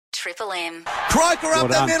Triple M. Croker up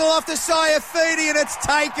the middle off the Saifidi, and it's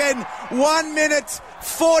taken 1 minute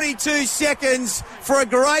 42 seconds for a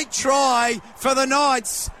great try for the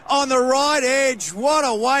Knights on the right edge. What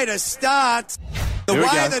a way to start. The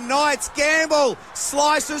way the Knights gamble,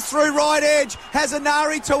 slices through right edge, has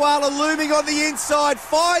Anari Tawala looming on the inside,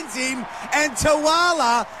 finds him, and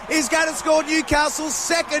Tawala is going to score Newcastle's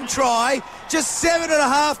second try. Just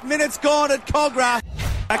 7.5 minutes gone at Cogra.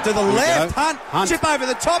 Back to the left, Hunt, chip over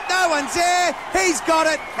the top, no one's there, he's got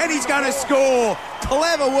it, and he's going to score.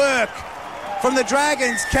 Clever work from the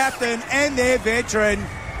Dragons captain and their veteran.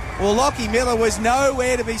 Well, Lockie Miller was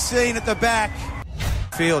nowhere to be seen at the back.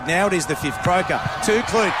 Field. Now it is the fifth. Croker to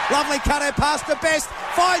Clune. Lovely cutter past the best.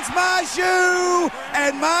 Finds Marju.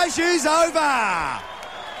 And Marju's over.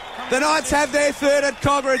 The Knights have their third at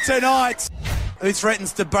Cogra tonight. Who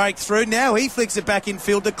threatens to break through. Now he flicks it back in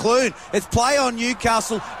field to Clune. It's play on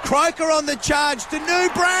Newcastle. Croker on the charge to New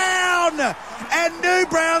Brown. And New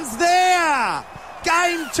Brown's there.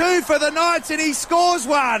 Game 2 for the Knights, and he scores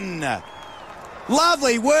one.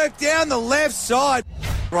 Lovely work down the left side.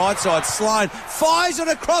 Right side, Sloan fires it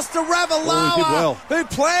across to Ravalawa, who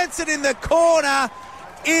plants it in the corner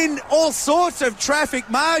in all sorts of traffic.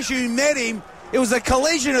 Marju met him. It was a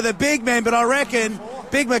collision of the big man, but I reckon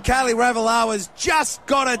Big Mikhaili Ravalawa's just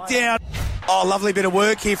got it down. Oh, lovely bit of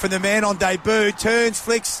work here from the man on debut. Turns,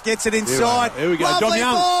 flicks, gets it inside. Here we go. Lovely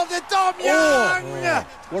ball to Dom Young.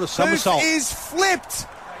 What a somersault. Who is flipped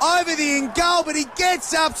over the in goal, but he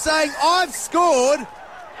gets up saying, I've scored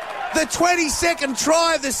the 22nd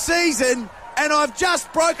try of the season, and I've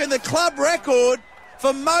just broken the club record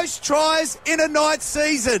for most tries in a Knights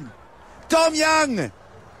season. Dom Young,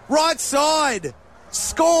 right side,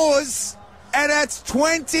 scores, and that's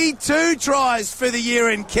 22 tries for the year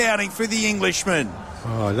and counting for the Englishman.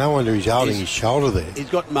 Oh, no wonder he's holding his shoulder there. He's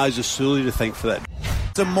got Moses Suli to thank for that.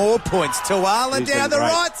 Some more points. Tawala down the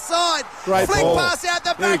right side. Great Flick ball. pass out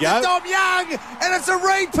the back to Dom Young, and it's a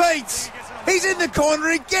repeat. He's in the corner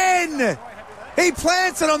again. He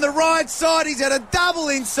plants it on the right side. He's at a double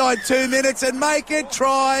inside 2 minutes and make it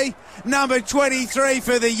try number 23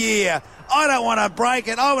 for the year. I don't want to break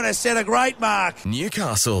it. I want to set a great mark.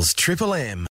 Newcastle's Triple M.